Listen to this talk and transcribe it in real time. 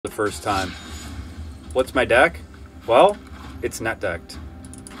the first time. What's my deck? Well, it's net decked.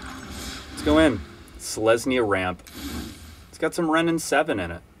 Let's go in. Selesnya ramp. It's got some Ren and 7 in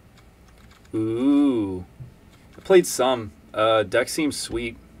it. Ooh. I played some. Deck seems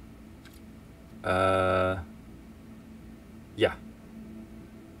sweet. Yeah.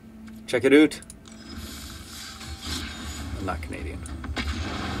 Check it out. I'm not Canadian.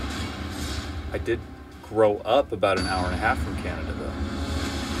 I did grow up about an hour and a half from Canada, though.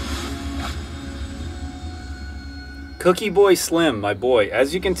 Cookie Boy Slim, my boy.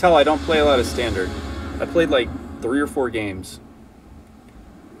 As you can tell, I don't play a lot of Standard. I played like 3 or 4 games.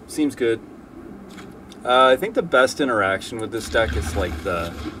 Seems good. I think the best interaction with this deck is like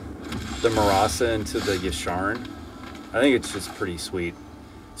the Marasa into the Yasharn. I think it's just pretty sweet.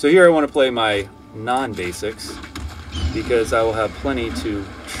 So here I want to play my non-basics because I will have plenty to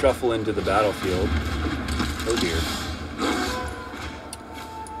shuffle into the battlefield. Oh dear.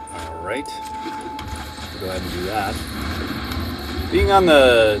 Alright. Go ahead and do that. Being on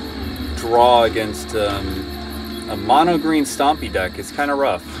the draw against a mono green stompy deck is kind of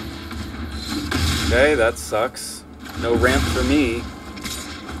rough. Okay, that sucks. No ramp for me.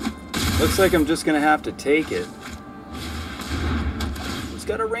 Looks like I'm just gonna have to take it. He's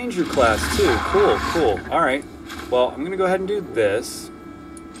got a ranger class too. Cool, cool. Alright. Well, I'm gonna go ahead and do this.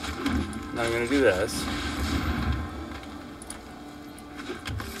 Now I'm gonna do this.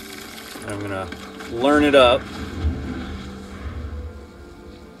 And I'm gonna learn it up.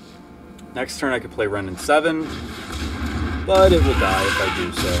 Next turn I could play Ren and 7, but it will die if I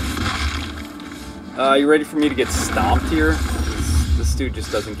do so. You ready for me to get stomped here? This dude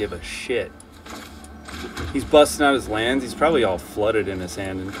just doesn't give a shit. He's busting out his lands. He's probably all flooded in his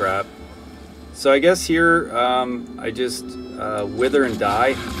hand and crap. So I guess here I just wither and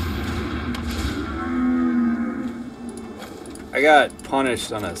die. I got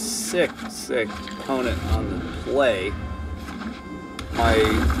punished on a sick opponent on the play.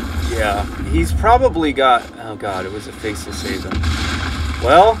 Yeah, he's probably got, oh god, it was a Faceless Haven.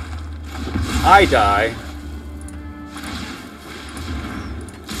 Well, I die.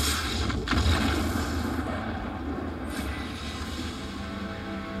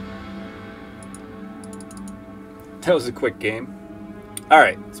 That was a quick game.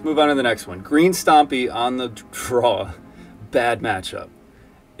 Alright, let's move on to the next one. Green Stompy on the draw. Bad matchup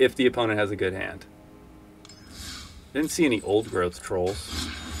if the opponent has a good hand. Didn't see any old growth trolls.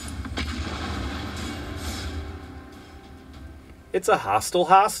 It's a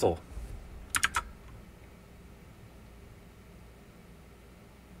hostile.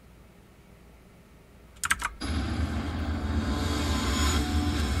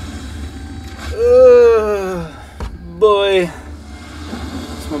 Boy.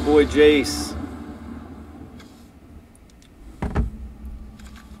 It's my boy Jace.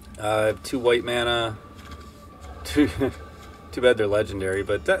 I have 2 white mana. Too bad they're legendary,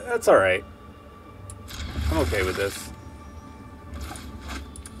 but that's alright. I'm okay with this.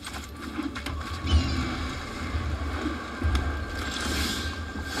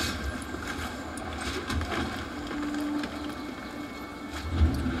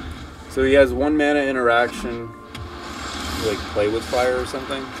 So he has 1 mana interaction, like play with fire or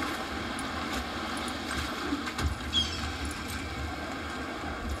something.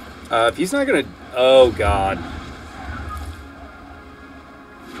 If he's not gonna, oh god,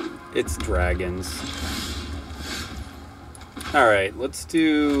 it's dragons. All right, let's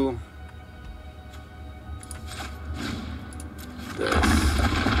do this.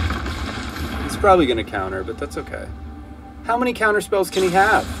 He's probably gonna counter, but that's okay. How many counter spells can he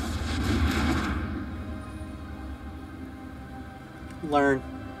have? Learn.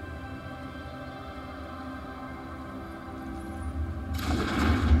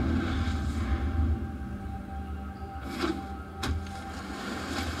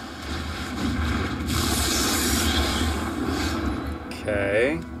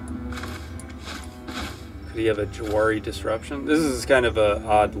 Okay. Could he have a Jawari Disruption? This is kind of an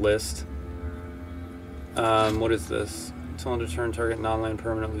odd list. What is this? Until end of turn, target non-land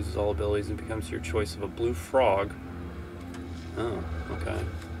permanent loses all abilities and becomes your choice of a blue frog. Oh, okay.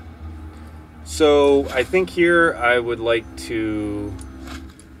 So I think here I would like to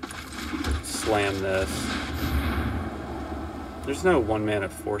slam this. There's no 1 mana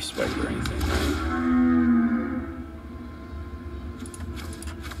Force Spike or anything, right?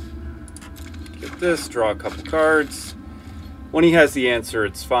 Get this, draw a couple cards. When he has the answer,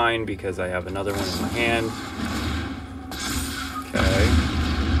 it's fine because I have another one in my hand. Okay.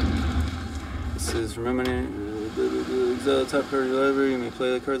 This is remembering. The top card of your library, you may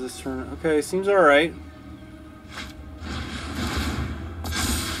play the card this turn. Okay, seems alright.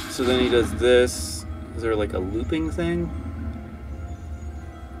 So then he does this. Is there like a looping thing?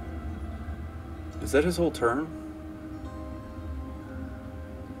 Is that his whole turn?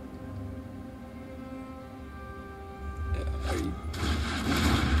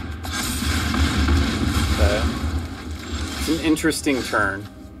 Okay. It's an interesting turn.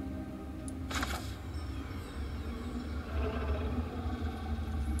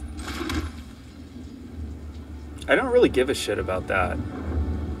 I don't really give a shit about that.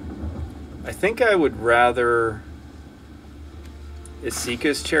 I think I would rather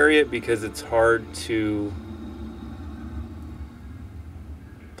Isika's Chariot because it's hard to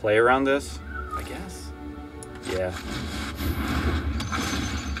play around this, I guess. Yeah.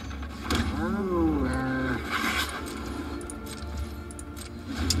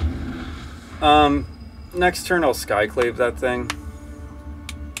 Next turn I'll Skyclave that thing.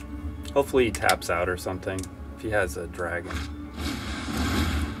 Hopefully he taps out or something. If he has a dragon.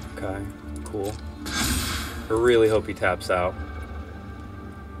 Okay, cool. I really hope he taps out.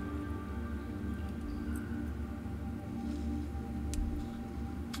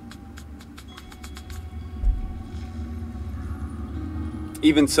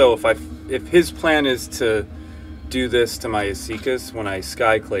 Even so, if his plan is to do this to my Isikas, when I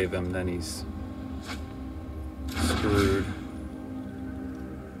Skyclave him, then he's screwed.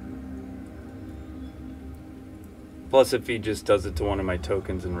 Plus, if he just does it to one of my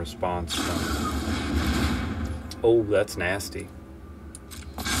tokens in response, then... Oh, that's nasty.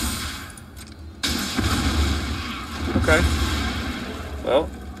 Okay. Well...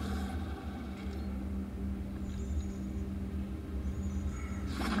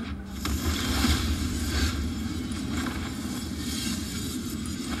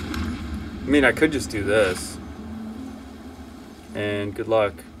 I mean, I could just do this. And good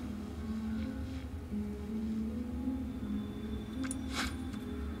luck.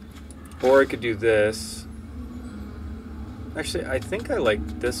 Or I could do this. Actually, I think I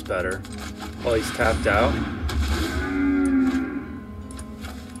like this better. While he's tapped out.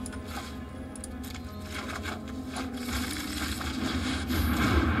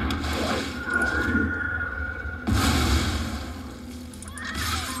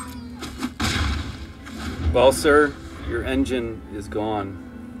 Well, sir, your engine is gone.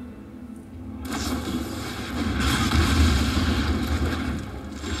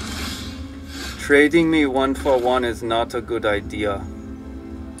 Trading me 1 for 1 is not a good idea.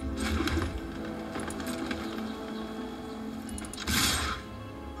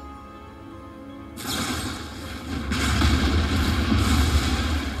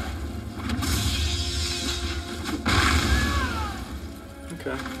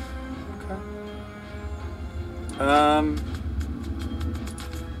 Okay. Okay.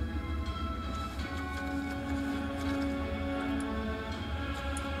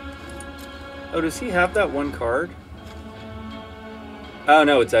 Oh, does he have that one card? Oh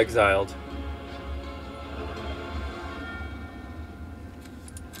no, it's exiled.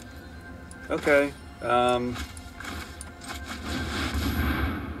 Okay.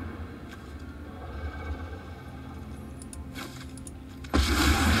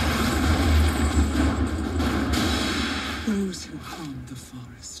 Those who harm the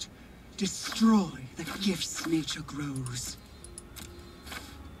forest destroy the gifts nature grows.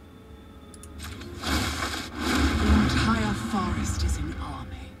 The entire forest is an army.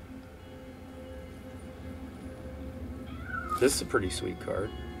 This is a pretty sweet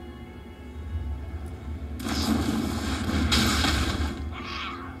card.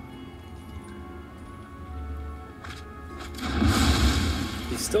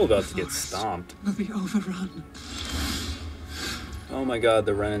 He's still about to get stomped. Will be overrun. Oh my god,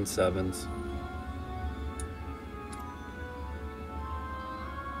 the Ren and Sevens.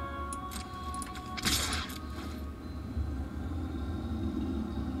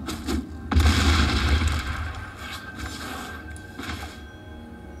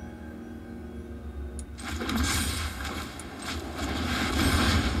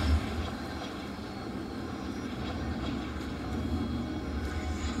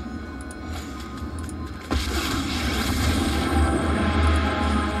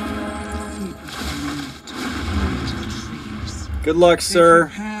 Good luck,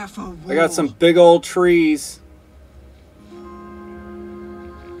 sir. I got some big old trees.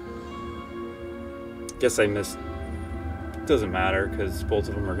 Guess I missed. Doesn't matter, because both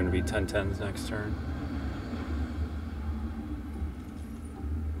of them are going to be 10-10s next turn.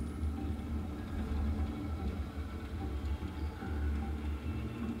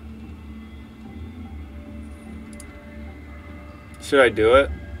 Should I do it?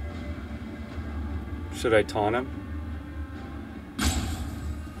 Should I taunt him?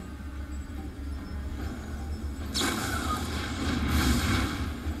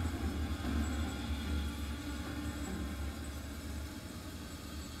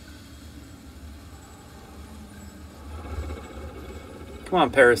 Come on,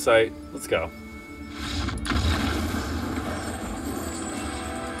 Parasite. Let's go.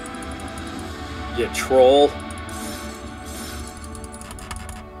 You troll.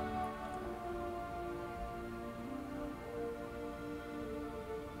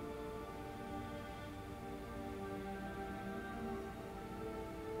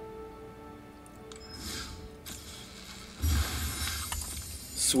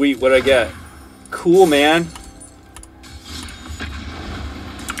 Sweet, what'd I get? Cool, man.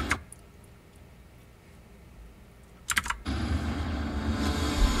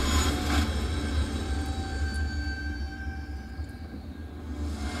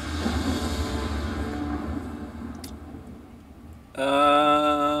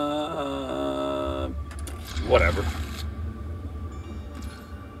 Whatever.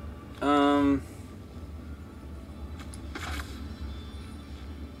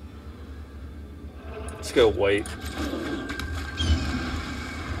 Let's go white.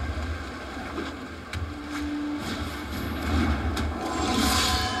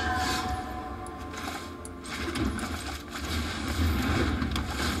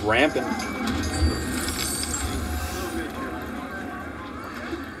 Rampant.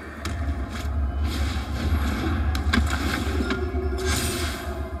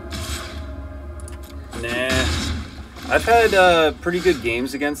 Nah. I've had pretty good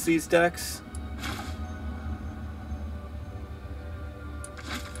games against these decks.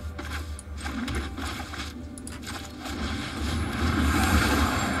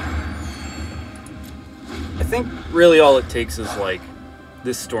 I think really all it takes is like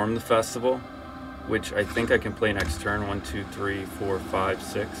this Storm the Festival, which I think I can play next turn. 1, 2, 3, 4, 5,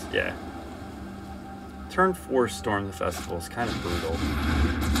 6. Yeah. Turn 4 Storm the Festival is kind of brutal.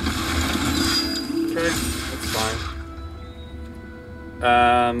 Okay, that's fine.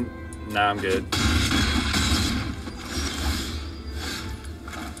 Nah, I'm good.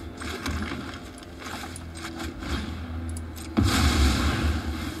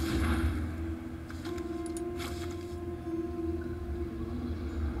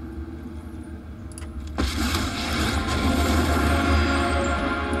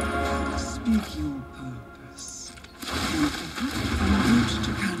 Speak your purpose. And from root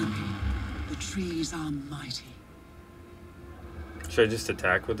to canopy, the trees are mighty. Should I just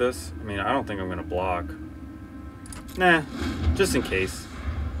attack with this? I mean, I don't think I'm going to block. Nah, just in case.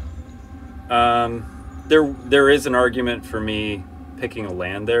 There is an argument for me picking a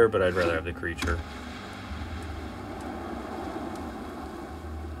land there, but I'd rather have the creature.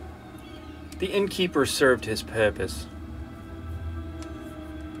 The innkeeper served his purpose.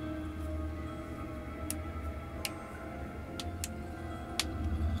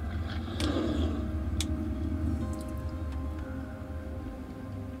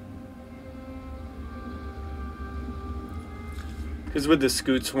 Because with the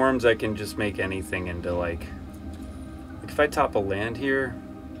Scoot Swarms, I can just make anything into like if I top a land here,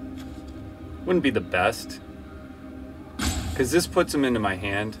 wouldn't be the best. Because this puts them into my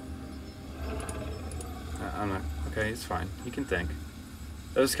hand. I'm not, okay, it's fine. You can think.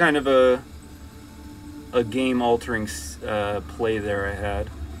 That was kind of a game-altering play there I had.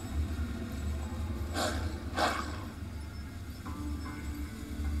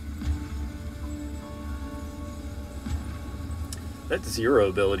 That 0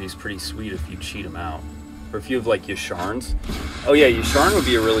 ability is pretty sweet if you cheat them out. Or if you have like Yasharns. Oh yeah, Yasharn would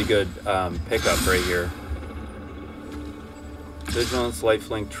be a really good pickup right here. Vigilance,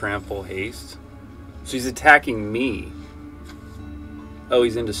 Lifelink, Trample, Haste. So he's attacking me. Oh,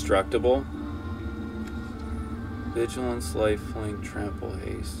 he's indestructible. Vigilance, Lifelink, Trample,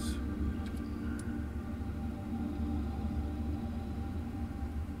 Haste.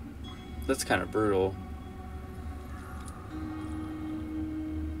 That's kind of brutal.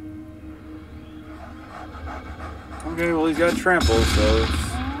 Okay, well he's got Trample, so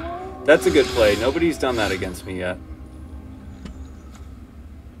that's a good play. Nobody's done that against me yet.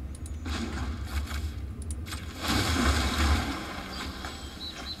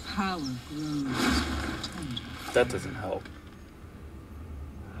 Power grows. That doesn't help.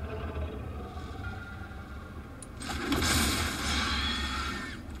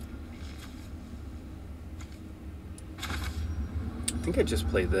 I think I just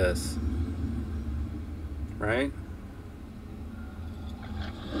play this. Right?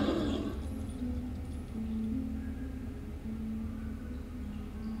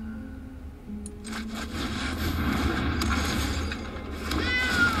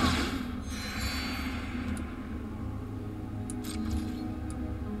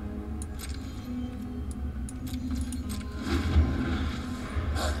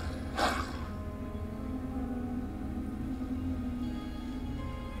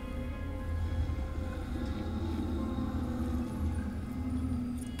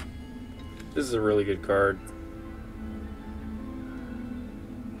 This is a really good card.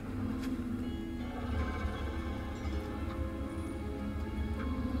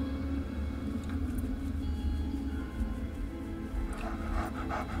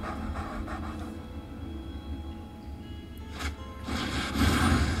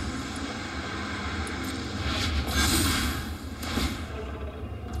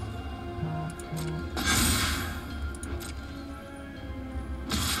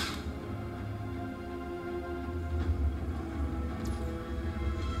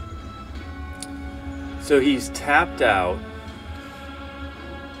 So he's tapped out.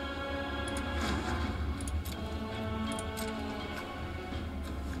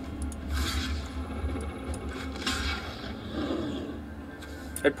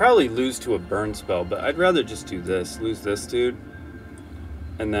 I'd probably lose to a burn spell, but I'd rather just do this. Lose this dude.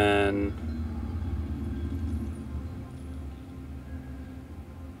 And then...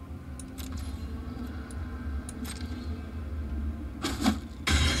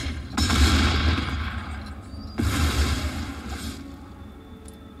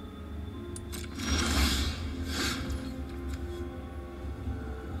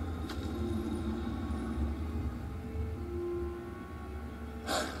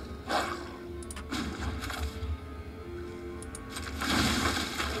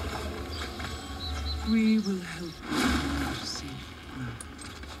 We will help you to see.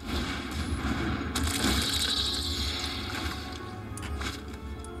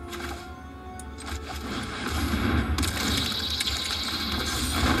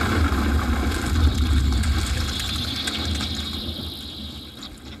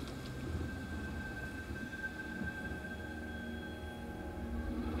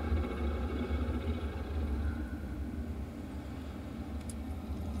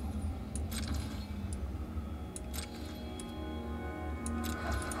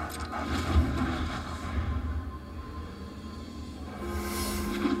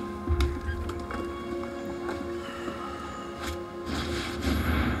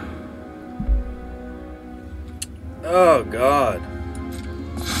 Oh, God.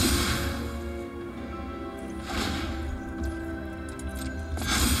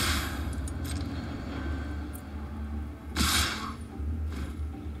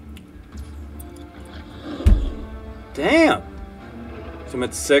 Damn. So I'm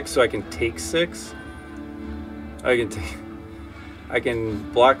at 6, so I can take 6. I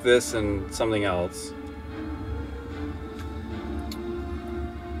can block this and something else.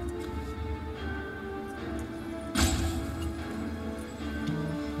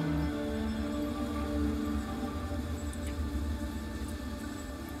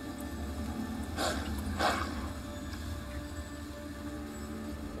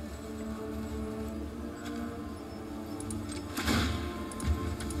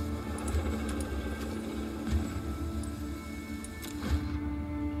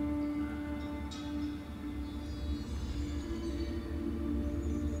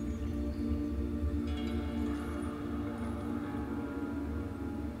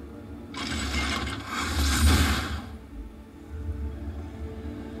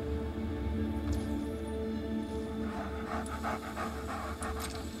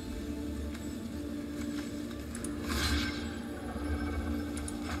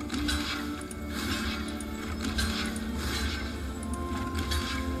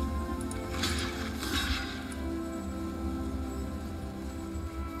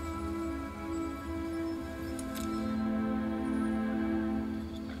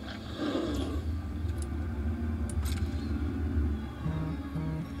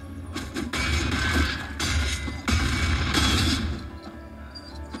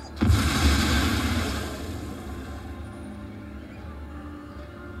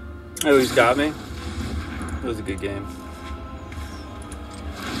 Oh, he's got me? It was a good game.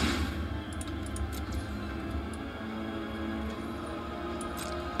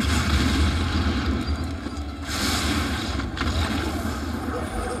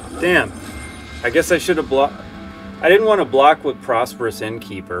 Damn. I guess I should have blocked. I didn't want to block with Prosperous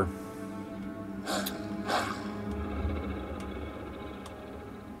Innkeeper.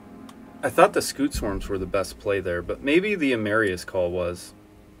 I thought the Scoot Swarms were the best play there, but maybe the Amarius Call was.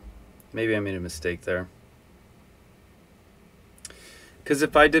 Maybe I made a mistake there. Because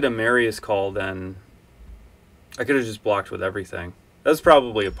if I did a Marius Call, then I could have just blocked with everything. That's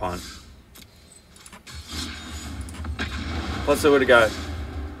probably a punt. Plus I would have got...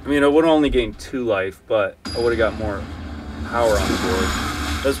 I mean, I would have only gained 2 life, but I would have got more power on the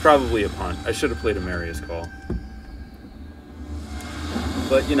board. That's probably a punt. I should have played a Marius Call.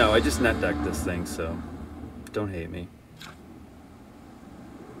 But, you know, I just net decked this thing, so don't hate me.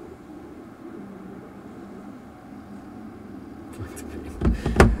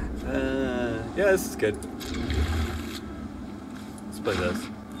 Yeah, this is good. Let's play this.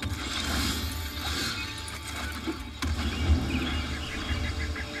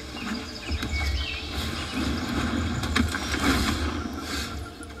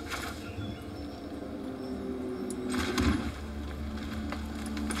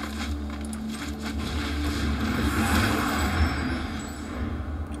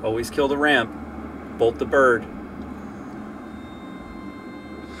 Always kill the ramp. Bolt the bird.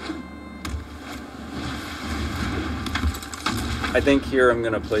 I think here I'm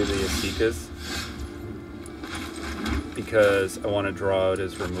going to play the Asikas because I want to draw out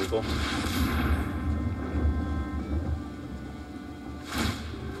his removal.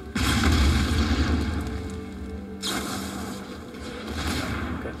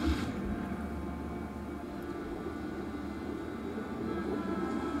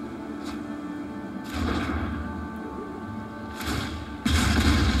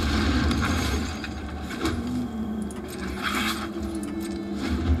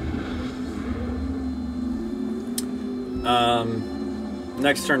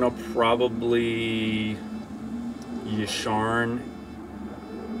 Next turn I'll probably Yasharn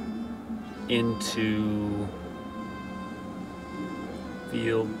into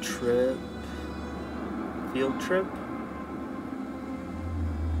Field Trip. Field Trip?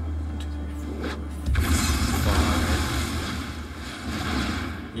 1, 2, 3, 4,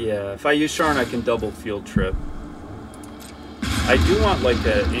 5. Yeah, if I use Yasharn I can double Field Trip. I do want like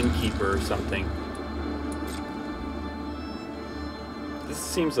an Innkeeper or something. This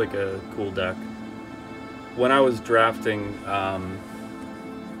seems like a cool deck. When I was drafting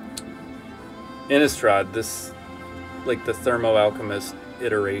Innistrad, this, like the Thermo Alchemist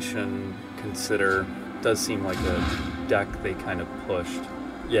iteration, Consider, does seem like a deck they kind of pushed.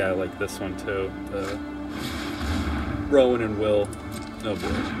 Yeah, like this one too. The Rowan and Will. Oh boy.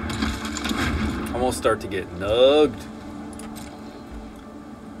 I'm gonna start to get nugged.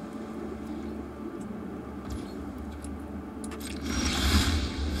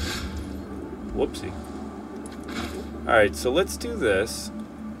 Whoopsie. Alright, so let's do this.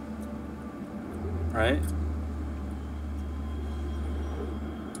 Right?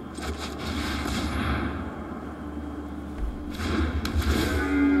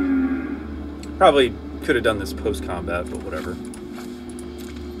 Probably could have done this post-combat, but whatever.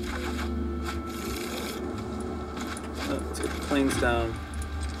 Let's get the planes down.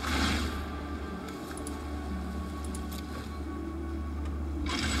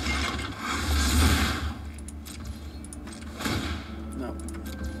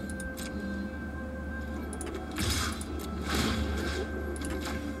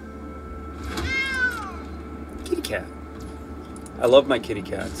 I love my kitty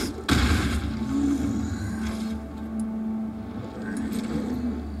cats.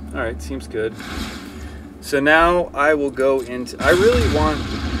 Alright, seems good. So now I will go into... I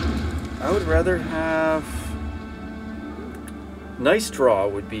would rather have... Nice draw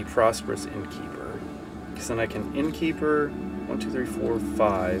would be Prosperous Innkeeper. Because then I can Innkeeper, 1, 2, 3, 4,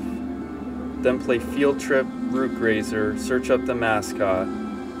 5. Then play Field Trip, Root Grazer, search up the mascot.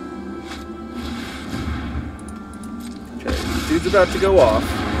 Dude's about to go off,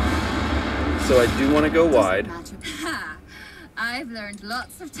 so I do want to go wide. I've learned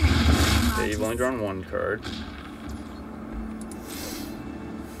lots of techniques. Okay, you've only drawn one card.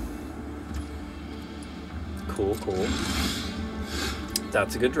 Cool, cool.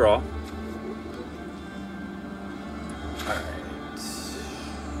 That's a good draw. Alright.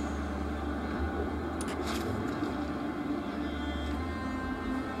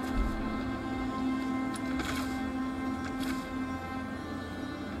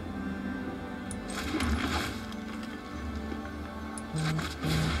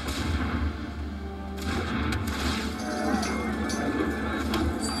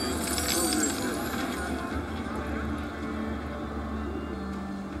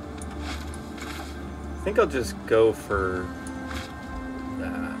 I think I'll just go for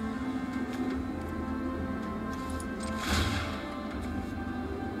that.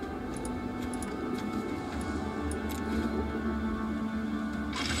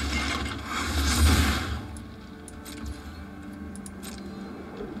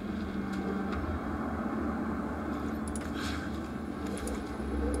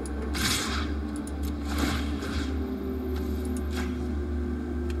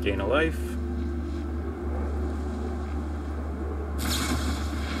 Gain a life.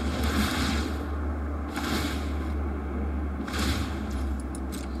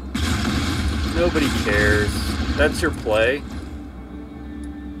 Nobody cares. That's your play.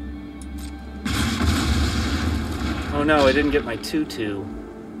 Oh no, I didn't get my 2/2.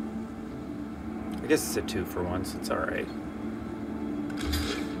 guess it's a 2 for once. It's alright.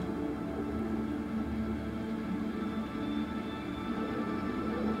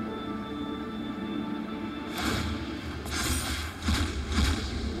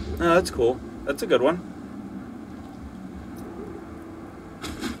 Oh, that's cool. That's a good one.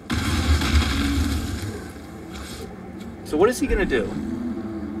 So what is he going to do?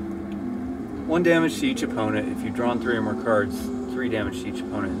 1 damage to each opponent. If you've drawn 3 or more cards, 3 damage to each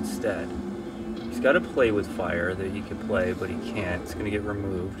opponent instead. He's got to play with fire that he could play, but he can't. It's going to get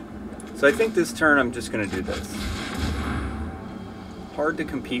removed. So I think this turn I'm just going to do this. Hard to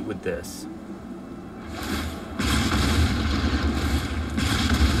compete with this.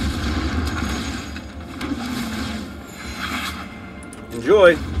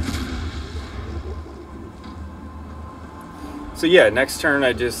 Enjoy! So yeah, next turn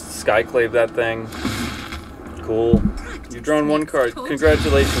I just Skyclave that thing. Cool. You've drawn 1 card.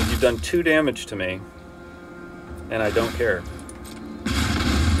 Congratulations, you've done 2 damage to me. And I don't care.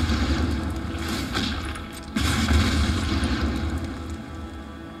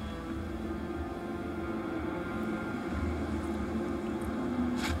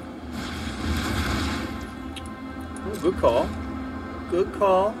 Oh, good call. Good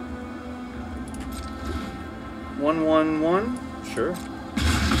call. 1/1/1. Sure.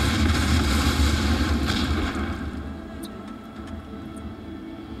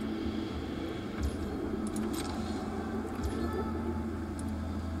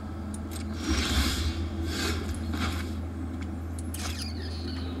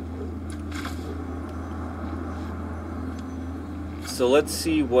 So let's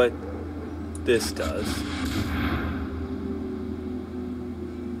see what this does.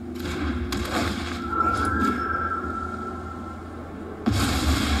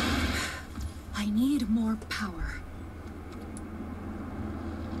 I need more power.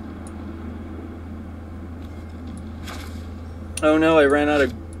 Oh no, I ran out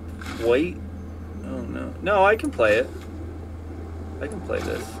of white. Oh no. No, I can play it. I can play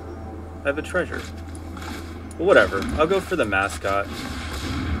this. I have a treasure. Well, whatever. I'll go for the mascot.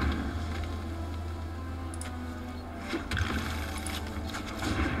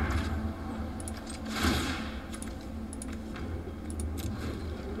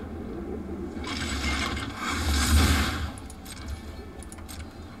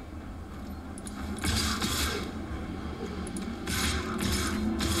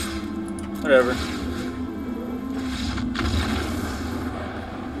 Whatever.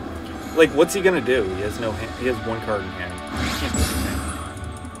 Like, what's he gonna do? He has no hand. He has 1 card in hand.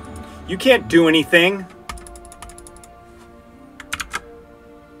 You can't do anything. You can't do anything.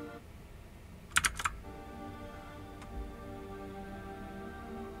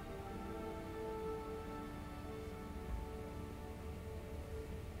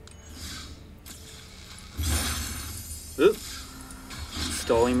 Oop.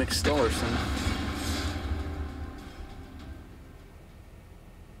 Stolly McStollerson.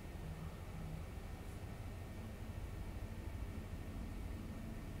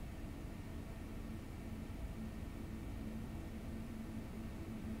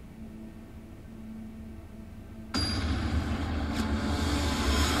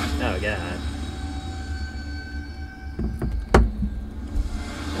 Oh, God.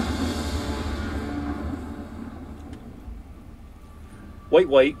 White,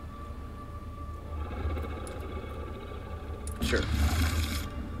 white. Sure. I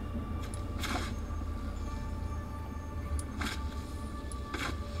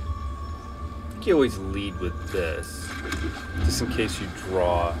think you always lead with this, just in case you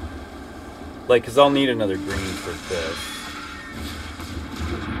draw. Like, because I'll need another green for this.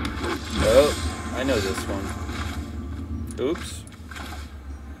 Oh, I know this one. Oops.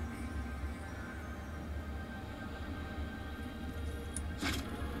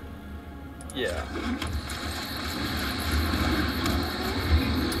 Yeah.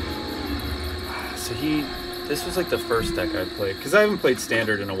 So this was like the first deck I played, because I haven't played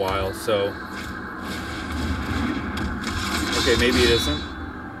Standard in a while, so. Okay, maybe it isn't.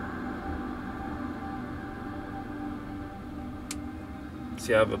 Does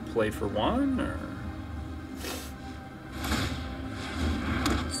he have a play for 1, or?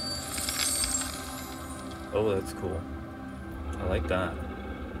 Oh, that's cool. I like that.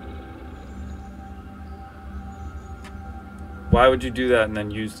 Why would you do that and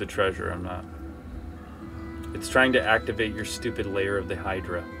then use the treasure? I'm not. It's trying to activate your stupid layer of the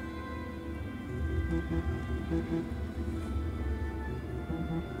Hydra.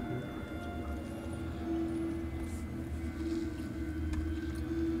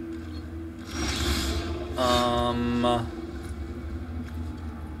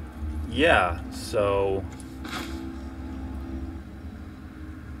 Yeah, so...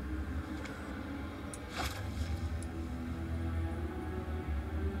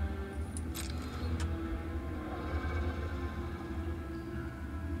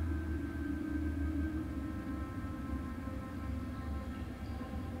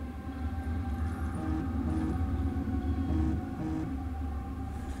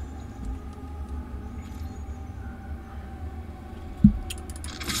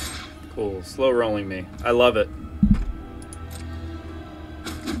 Cool, slow rolling me. I love it.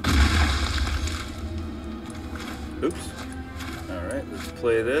 Oops. Alright, let's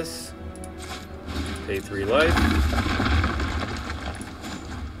play this. Pay 3 life.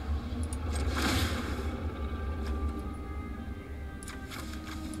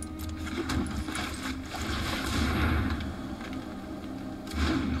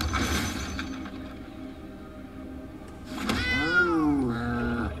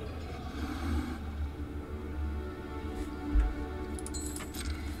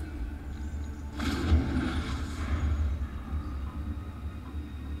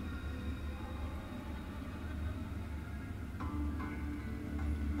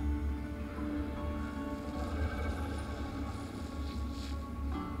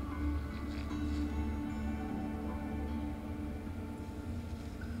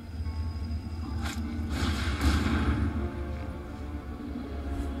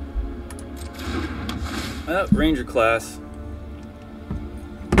 Ranger class.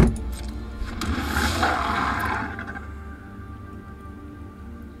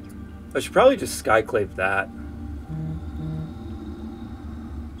 I should probably just skyclave that.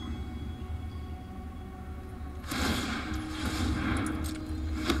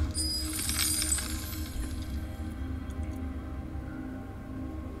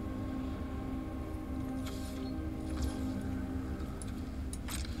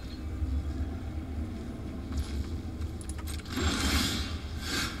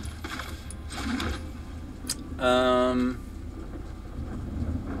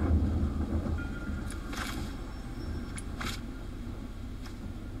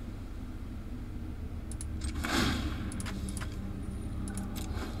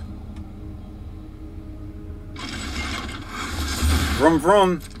 Vroom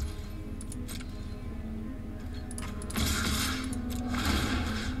vroom.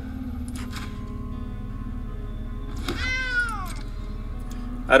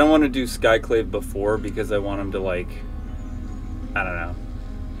 I don't want to do Skyclave before because I want him to, like, I don't know,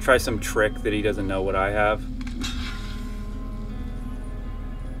 try some trick that he doesn't know what I have.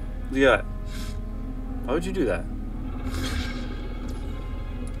 Look at that. Why would you do that?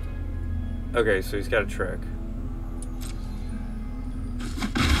 Okay, so he's got a trick.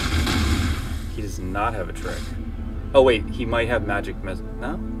 He does not have a trick. Oh wait, he might have magic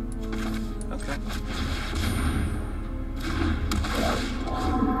no? Okay.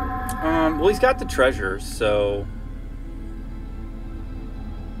 Well, he's got the treasure, so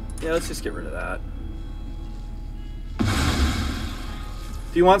yeah, let's just get rid of that.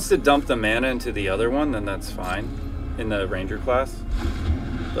 If he wants to dump the mana into the other one, then that's fine in the Ranger class.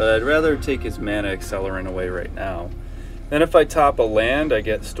 But I'd rather take his mana accelerant away right now. Then if I top a land, I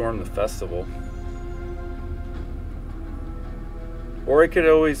get Storm the Festival. Or I could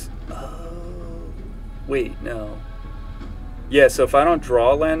always... wait, no. Yeah, so if I don't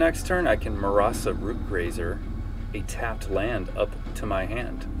draw a land next turn, I can Marasa Rootgrazer, a tapped land, up to my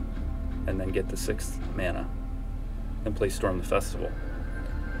hand. And then get the 6th mana. And play Storm the Festival.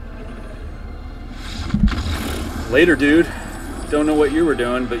 Later, dude. Don't know what you were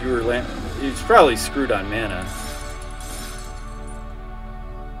doing, but you were it's probably screwed on mana.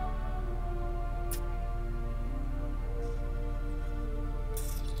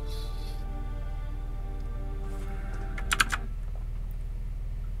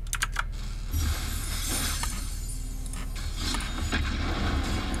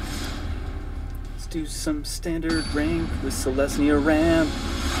 Let's do some standard rank with Selesnya ramp.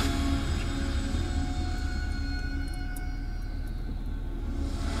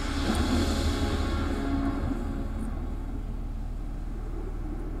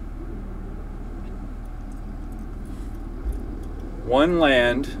 One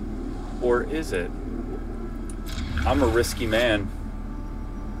land, or is it? I'm a risky man.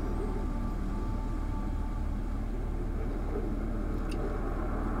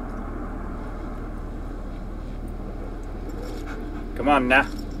 Come on now.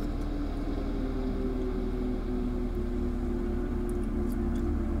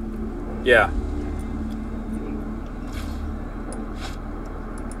 Yeah.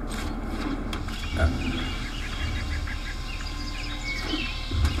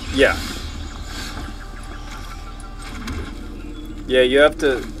 Yeah. Yeah, you have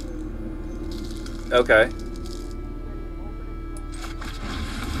to... Okay.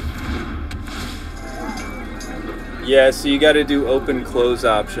 Yeah, so you got to do open close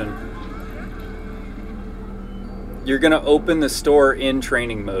option. You're going to open the store in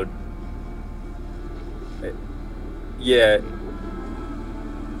training mode. Yeah.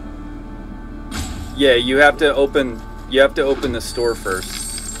 Yeah, you have to open the store first.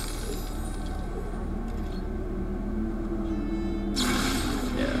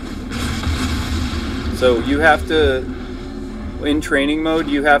 So you have to, in training mode,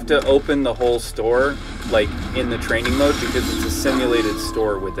 you have to open the whole store, like in the training mode, because it's a simulated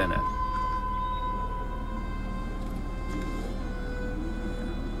store within it.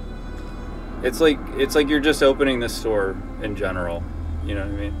 It's like you're just opening the store in general. You know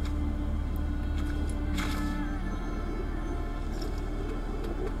what I mean?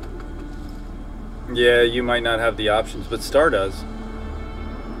 Yeah, you might not have the options, but Star does.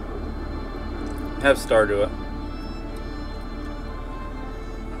 Have Star do it.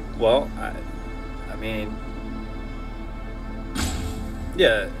 Well, I mean,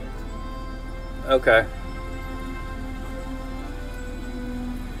 yeah. Okay.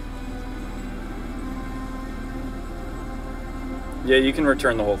 Yeah, you can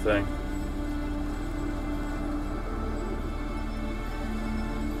return the whole thing.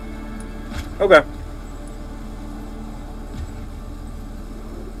 Okay.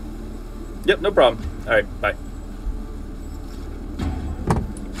 Yep, no problem. All right, bye.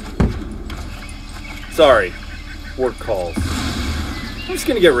 Sorry. Work calls. I'm just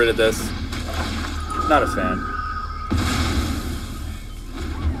gonna get rid of this. Not a fan.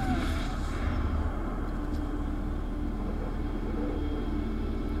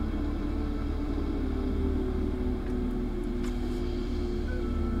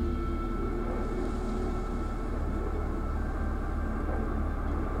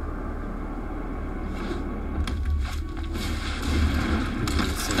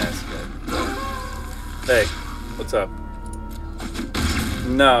 Hey, what's up?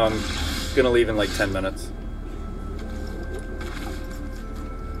 No, I'm gonna leave in like 10 minutes.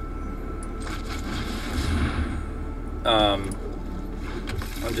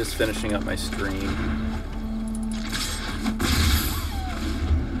 I'm just finishing up my stream.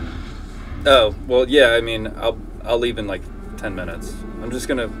 Oh, well, yeah, I mean, I'll leave in like 10 minutes. I'm just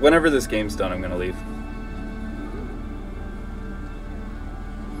gonna, whenever this game's done, I'm gonna leave.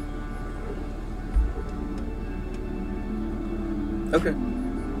 Okay.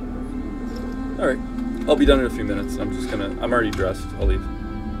 Alright. I'll be done in a few minutes. I'm already dressed. I'll leave.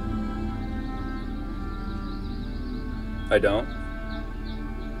 I don't?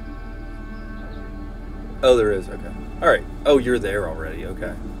 Oh, there is. Okay. Alright. Oh, you're there already.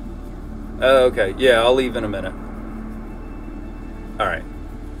 Okay. Okay. Yeah, I'll leave in a minute. Alright.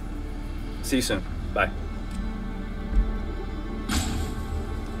 See you soon. Bye.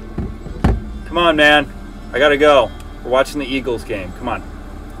 Come on, man. I gotta go. We're watching the Eagles game. Come on.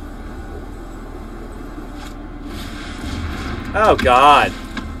 Oh, God.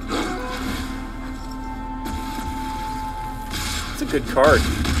 It's a good card.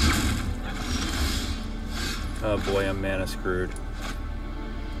 Oh, boy, I'm mana screwed.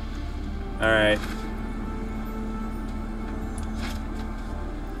 Alright.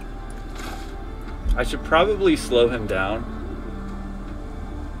 I should probably slow him down.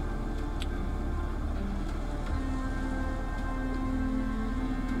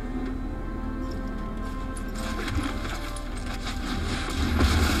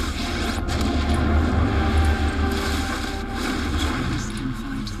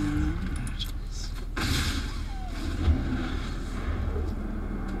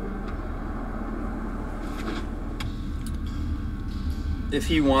 If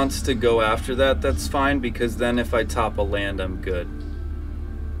he wants to go after that, that's fine, because then if I top a land, I'm good.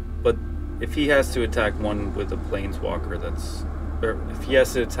 But if he has to attack one with a planeswalker, or if he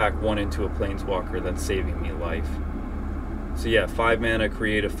has to attack one into a planeswalker, that's saving me life. So yeah, 5 mana,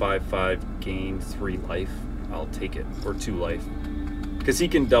 create a 5/5, gain 3 life. I'll take it, or 2 life. Because he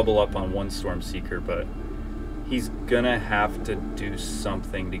can double up on one Stormseeker, but he's gonna have to do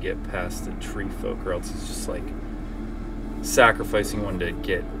something to get past the Tree Folk, or else he's just like sacrificing one to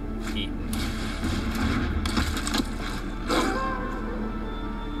get eaten.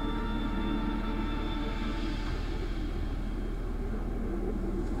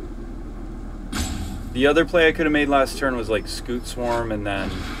 The other play I could have made last turn was like Scoot Swarm and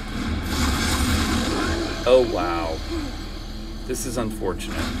then... Oh, wow. This is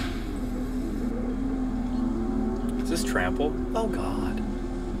unfortunate. Is this trample? Oh, God.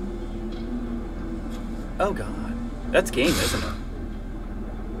 Oh god. That's game, isn't it?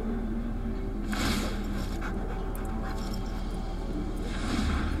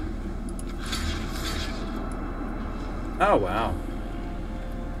 Oh wow.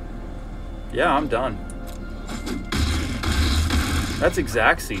 Yeah, I'm done. That's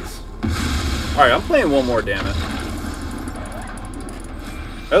Xaxes. Alright, I'm playing one more, damn it.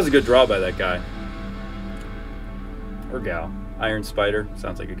 That was a good draw by that guy. Or gal. Iron Spider.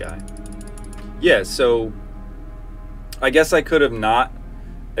 Sounds like a guy. Yeah, so I guess I could have not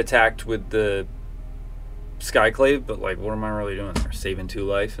attacked with the Skyclave, but like, what am I really doing there? Saving 2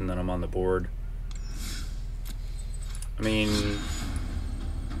 life, and then I'm on the board. I mean,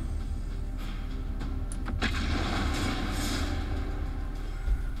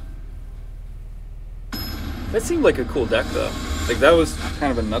 that seemed like a cool deck, though. Like, that was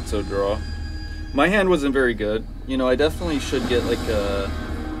kind of a nutso draw. My hand wasn't very good. You know, I definitely should get like a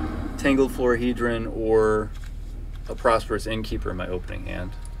Tangled Florahedron or a Prosperous Innkeeper in my opening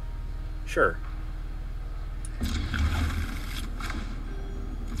hand. Sure.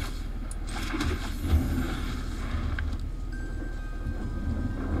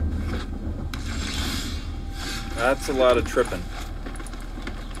 That's a lot of tripping.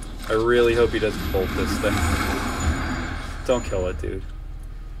 I really hope he doesn't bolt this thing. Don't kill it, dude.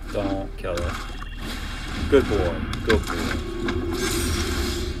 Don't kill it. Good boy. Good boy.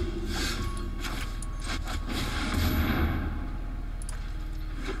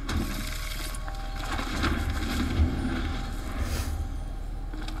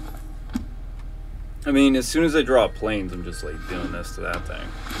 I mean, as soon as I draw planes, I'm just like doing this to that thing.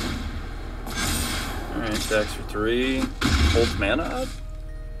 Alright, stacks for 3. Holds mana up?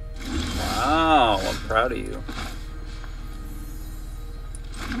 Wow, I'm proud of you.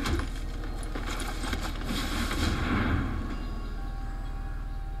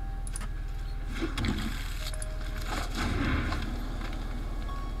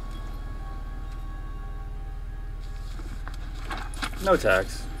 No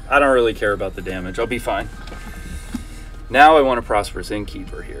tax. I don't really care about the damage. I'll be fine. Now I want a Prosperous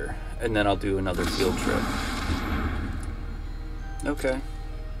Innkeeper here, and then I'll do another field trip. Okay.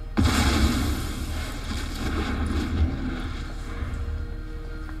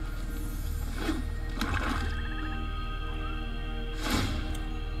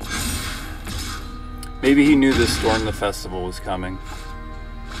 Maybe he knew this Storm the Festival was coming.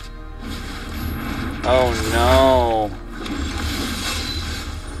 Oh no.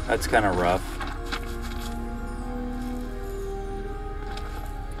 That's kind of rough.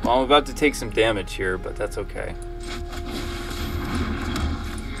 Well, I'm about to take some damage here, but that's okay.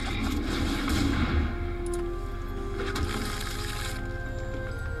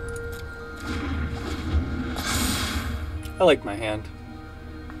 I like my hand.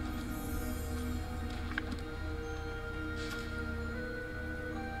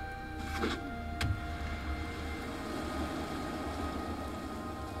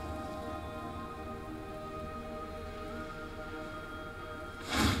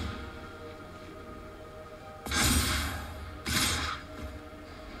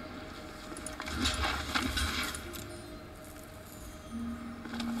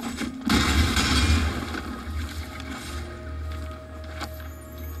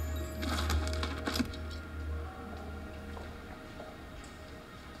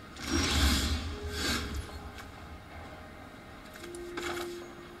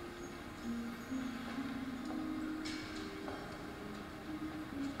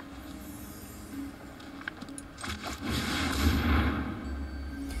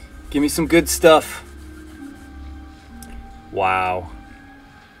 Give me some good stuff. Wow.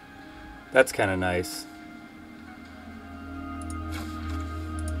 That's kind of nice.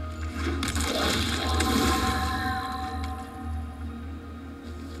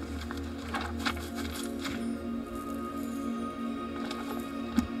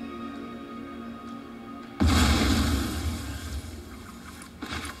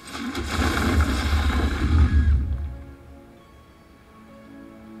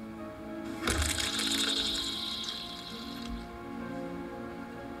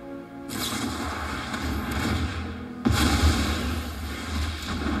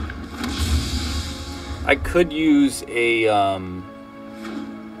 I could use a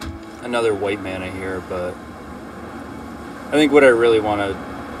another white mana here, but I think what I really want to,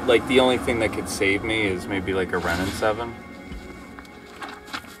 like, the only thing that could save me is maybe like a Renin 7.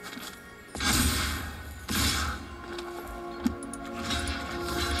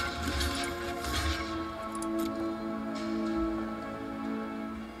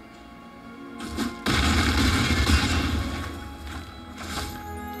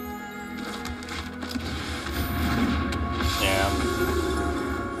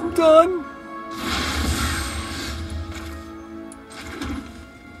 done.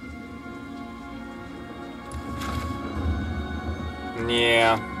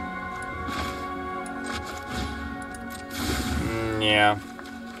 Yeah. Yeah.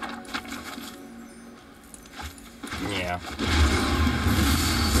 Yeah.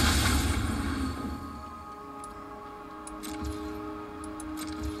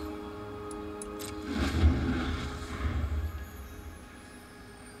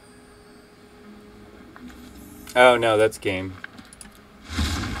 Oh no, that's game.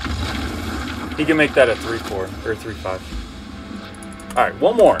 He can make that a 3-4 or 3-5. Alright,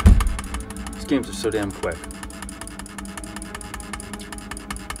 one more. These games are so damn quick.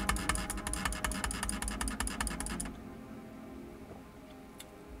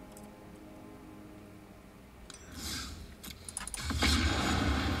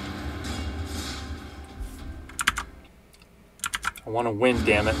 I want to win,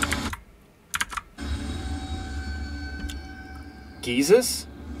 damn it. Jesus?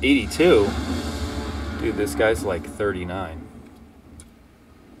 82? Dude, this guy's like 39.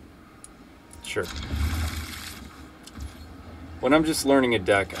 Sure. When I'm just learning a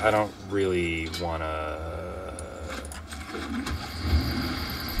deck, I don't really want to...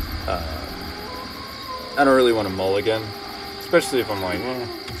 I don't really want to mulligan. Especially if I'm like,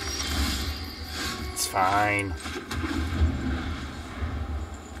 it's fine.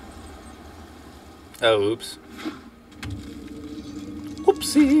 Oh, oops.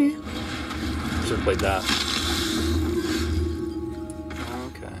 Whoopsie. Should have played that.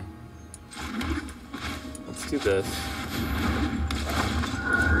 Okay. Let's do this.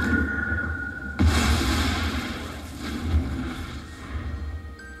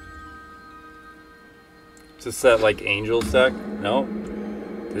 Is this that like Angels deck? No.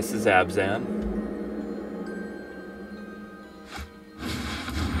 This is Abzan.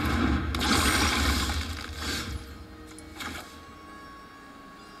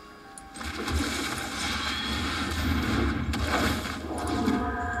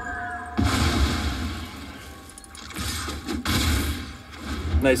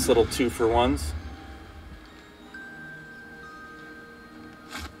 Nice little 2-for-1s.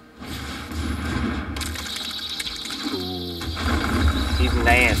 Ooh, he's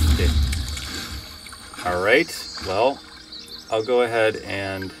nasty. Alright, well, I'll go ahead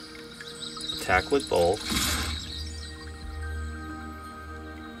and attack with both.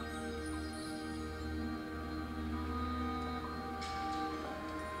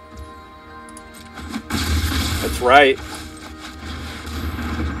 That's right.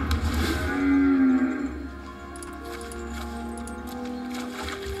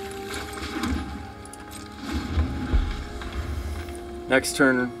 Next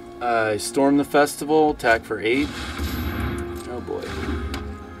turn, storm the festival, attack for 8. Oh boy.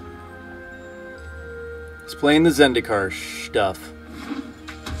 He's playing the Zendikar stuff.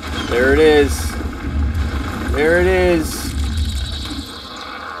 There it is. There it is.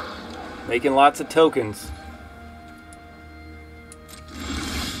 Making lots of tokens.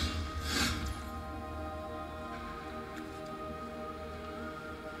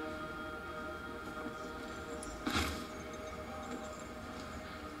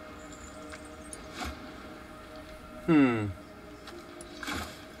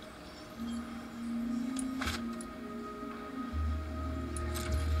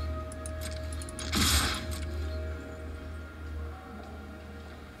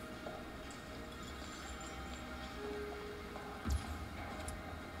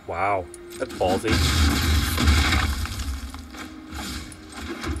 Wow, that's ballsy.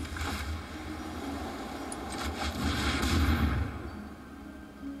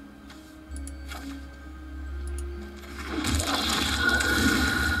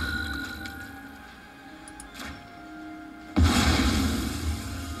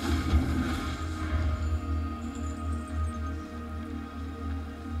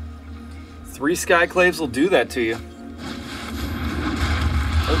 Three Skyclaves will do that to you.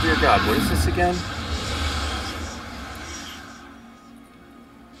 Oh dear God, what is this again?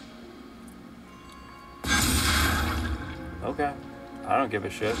 Okay, I don't give a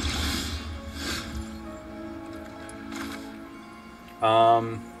shit.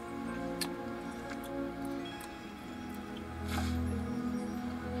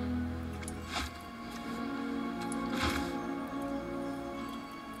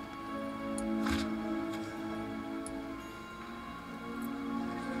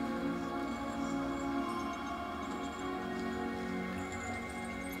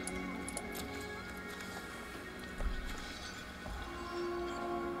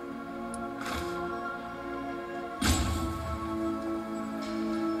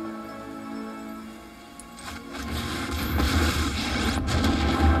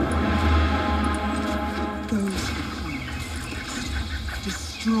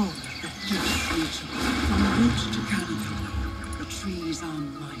 destroy the huge creature from root to canopy. The trees are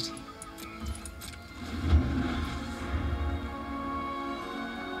mighty.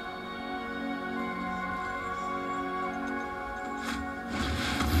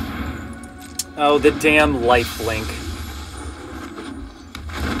 Oh, the damn life link.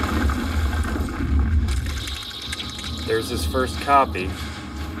 There's his first copy.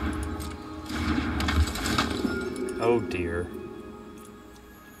 Oh dear.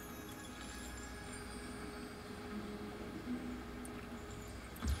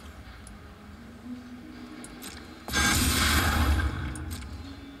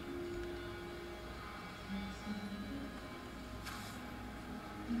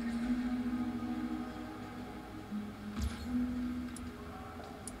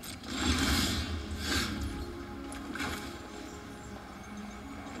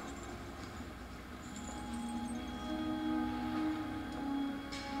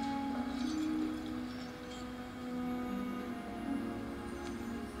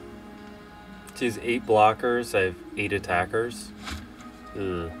 She's 8 blockers, I have 8 attackers. Ugh.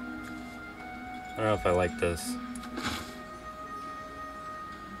 I don't know if I like this.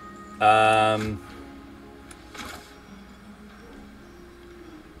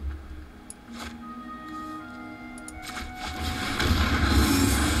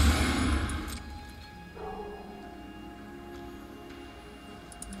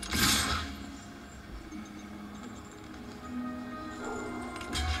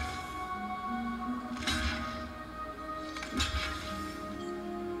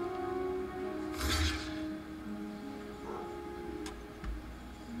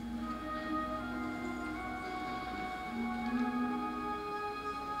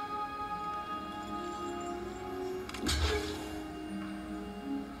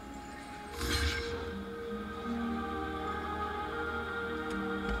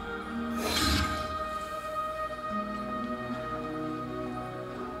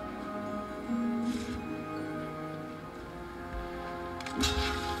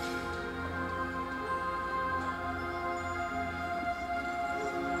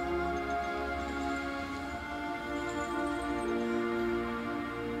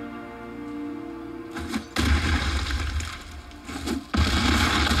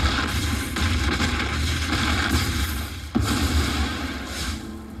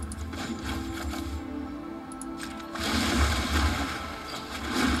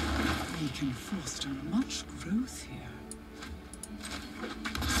 Can foster much growth here.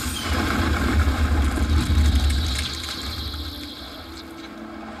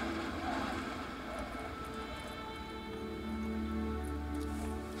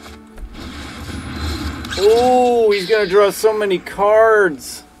 Oh, he's gonna draw so many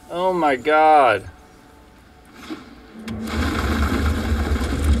cards. Oh my god.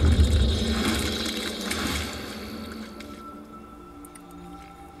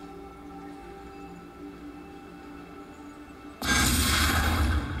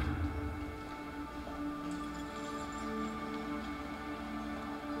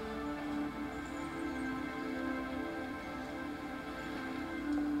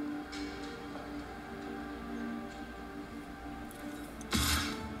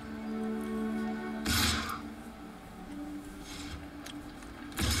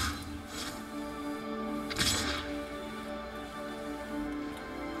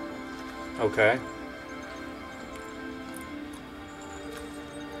 Okay.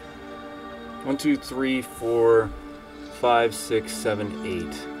 1, 2, 3, 4, 5, 6, 7,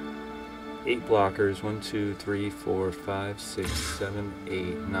 8. 8 blockers. 1, 2, 3, 4, 5, 6, 7,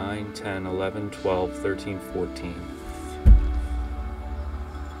 8, 9, 10, 11, 12, 13, 14.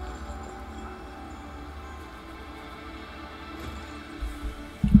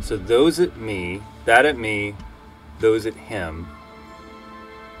 So those at me, that at me, those at him.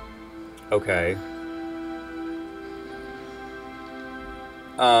 Okay.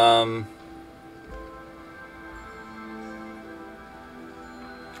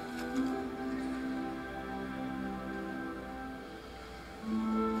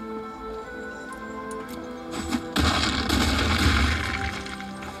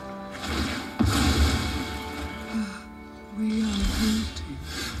 We are waiting.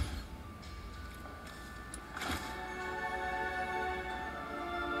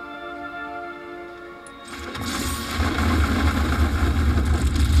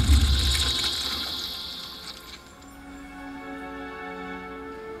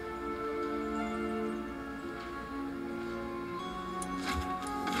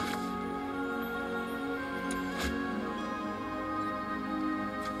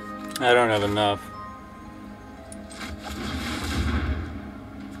 I don't have enough.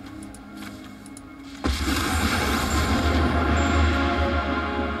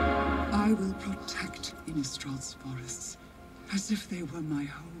 protect Innistral's forests as if they were my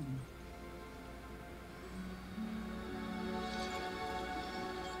home.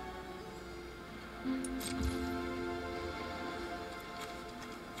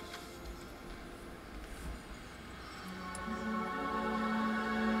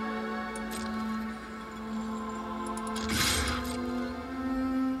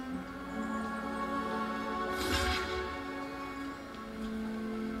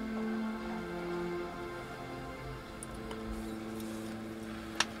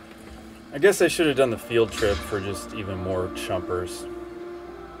 I guess I should have done the field trip for just even more chumpers.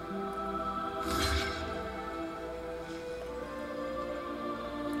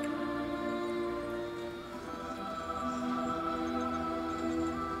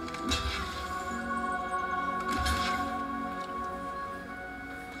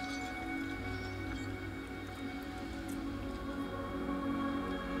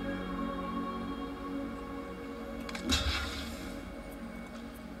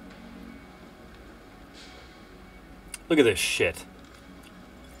 Look at this shit.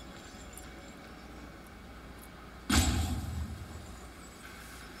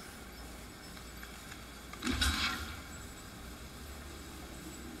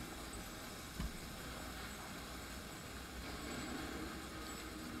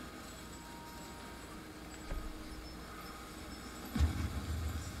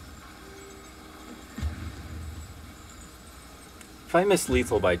 If I miss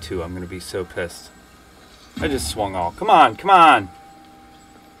lethal by 2, I'm going to be so pissed. I just swung all. Come on, come on!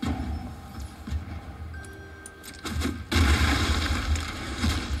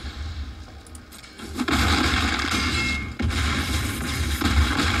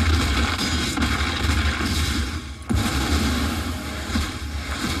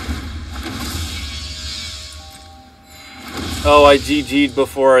 Oh, I GG'd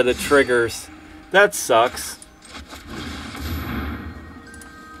before the triggers. That sucks.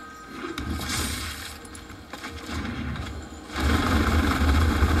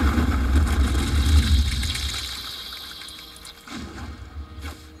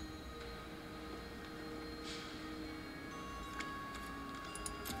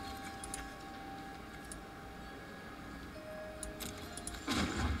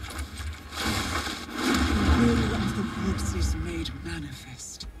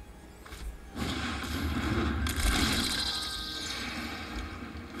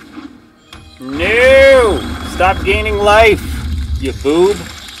 No! Stop gaining life, you boob.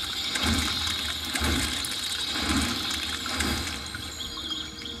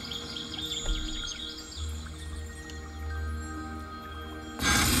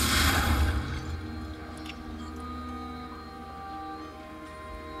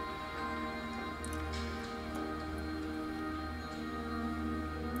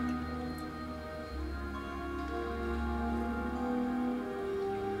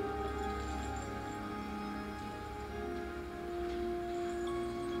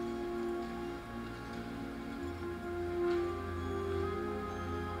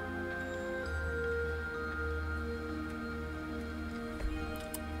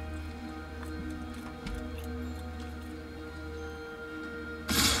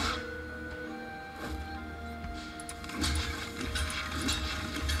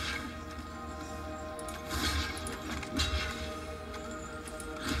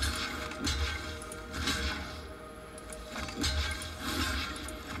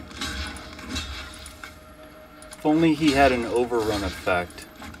 If only he had an overrun effect.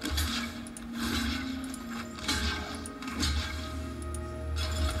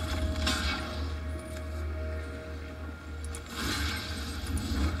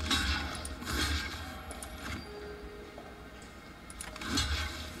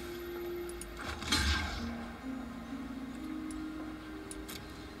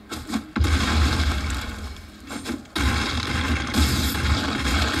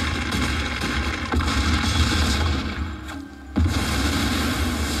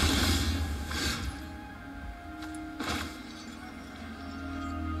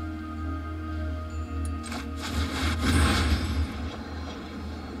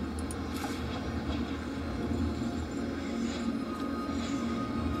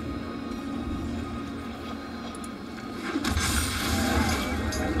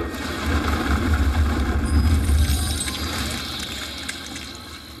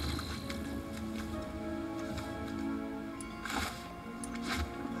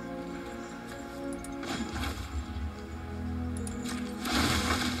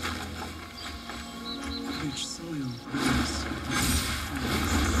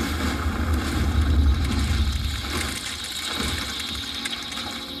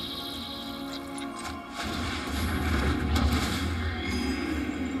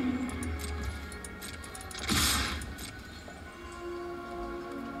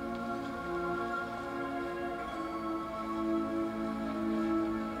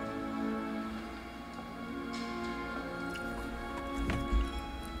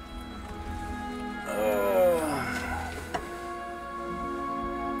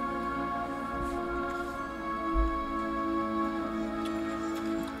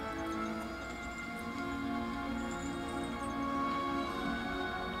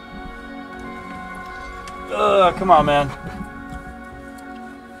 Come on, man.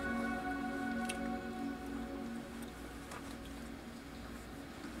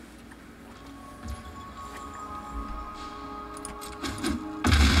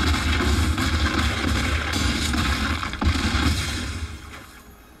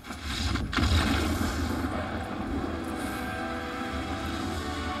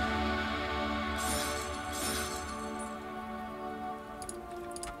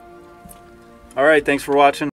 All right, thanks for watching.